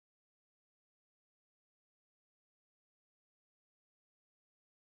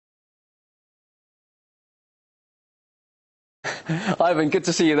Ivan, good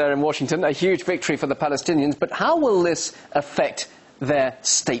to see you there in Washington. A huge victory for the Palestinians, but how will this affect their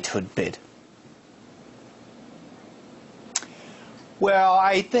statehood bid? Well,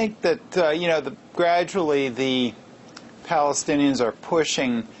 I think that, gradually the Palestinians are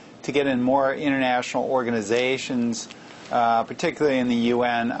pushing to get in more international organizations, particularly in the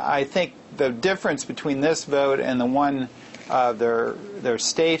UN. I think the difference between this vote and the one, their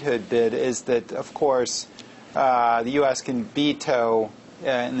statehood bid, is that, of course, the U.S. can veto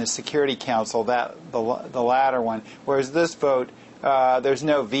in the Security Council the latter one, whereas this vote, there's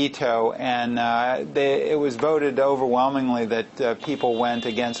no veto, and it was voted overwhelmingly that people went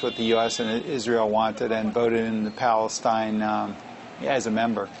against what the U.S. and Israel wanted and voted in the Palestine as a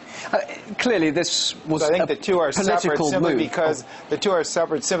member. Clearly, this was so I think the two are separate simply move. because the two are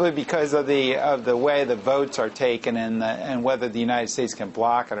separate simply because of the way the votes are taken and whether the United States can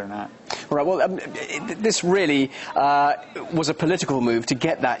block it or not. All right. Well, this really was a political move to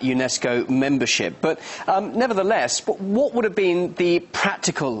get that UNESCO membership. But nevertheless, what would have been the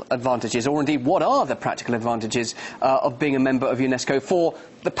practical advantages, or indeed, what are the practical advantages of being a member of UNESCO for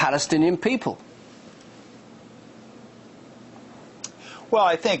the Palestinian people? Well,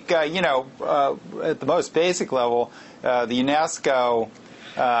 I think, at the most basic level, the UNESCO,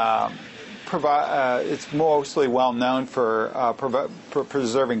 it's mostly well known for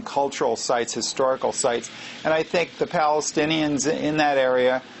preserving cultural sites, historical sites. And I think the Palestinians in that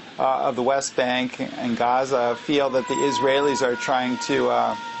area of the West Bank and Gaza feel that the Israelis are trying to,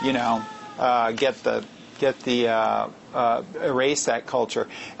 erase that culture.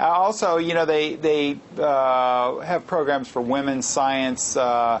 Also, they have programs for women's science,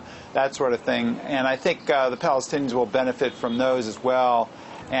 that sort of thing, and I think the Palestinians will benefit from those as well.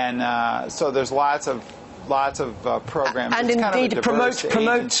 And so there's lots of programs. And it's indeed,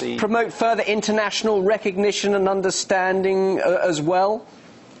 promote further international recognition and understanding as well.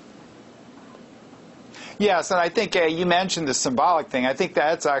 Yes, and I think you mentioned the symbolic thing. I think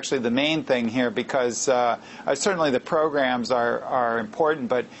that's actually the main thing here, because certainly the programs are important,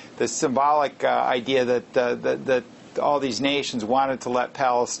 but the symbolic idea that all these nations wanted to let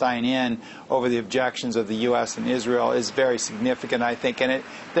Palestine in over the objections of the U.S. and Israel is very significant, I think. And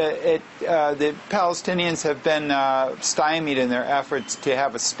the Palestinians have been stymied in their efforts to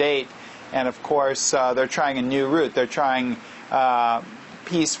have a state, and of course they're trying a new route. They're trying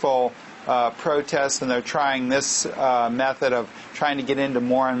peaceful protests, and they're trying this method of trying to get into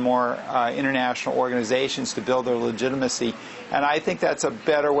more and more international organizations to build their legitimacy. And I think that's a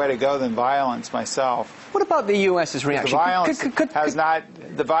better way to go than violence myself. What about the U.S.'s reaction?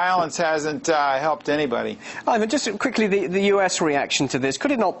 The violence hasn't helped anybody. Ivan, just quickly, the U.S. reaction to this,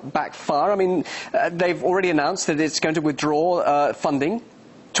 could it not backfire? I mean, they've already announced that it's going to withdraw funding.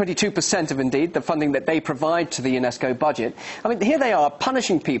 22% of, indeed, the funding that they provide to the UNESCO budget. I mean, here they are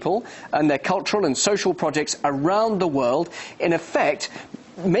punishing people and their cultural and social projects around the world, in effect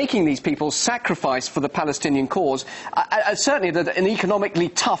making these people sacrifice for the Palestinian cause, certainly at an economically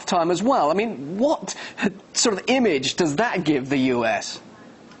tough time as well. I mean, what sort of image does that give the US?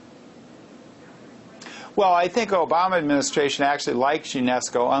 Well, I think the Obama administration actually likes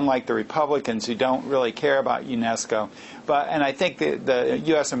UNESCO, unlike the Republicans who don't really care about UNESCO. And I think the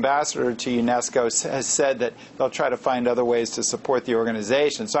U.S. ambassador to UNESCO has said that they'll try to find other ways to support the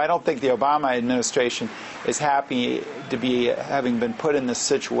organization. So I don't think the Obama administration is happy to be having been put in this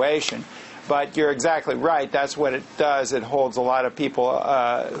situation. But you're exactly right. That's what it does. It holds a lot of people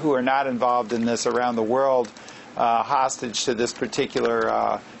who are not involved in this around the world hostage to this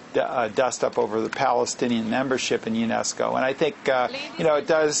particular dust up over the Palestinian membership in UNESCO. And I think, it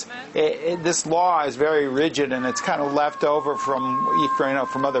does, this law is very rigid, and it's kind of left over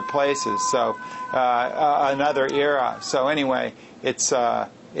from other places, so another era. So anyway, it's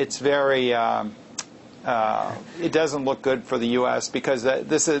very, it doesn't look good for the U.S. because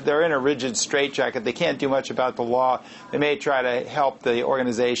they're in a rigid straitjacket. They can't do much about the law. They may try to help the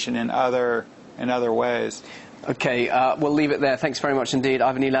organization in other ways. Okay, we'll leave it there. Thanks very much indeed.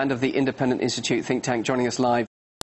 Ivan Eland of the Independent Institute think tank joining us live.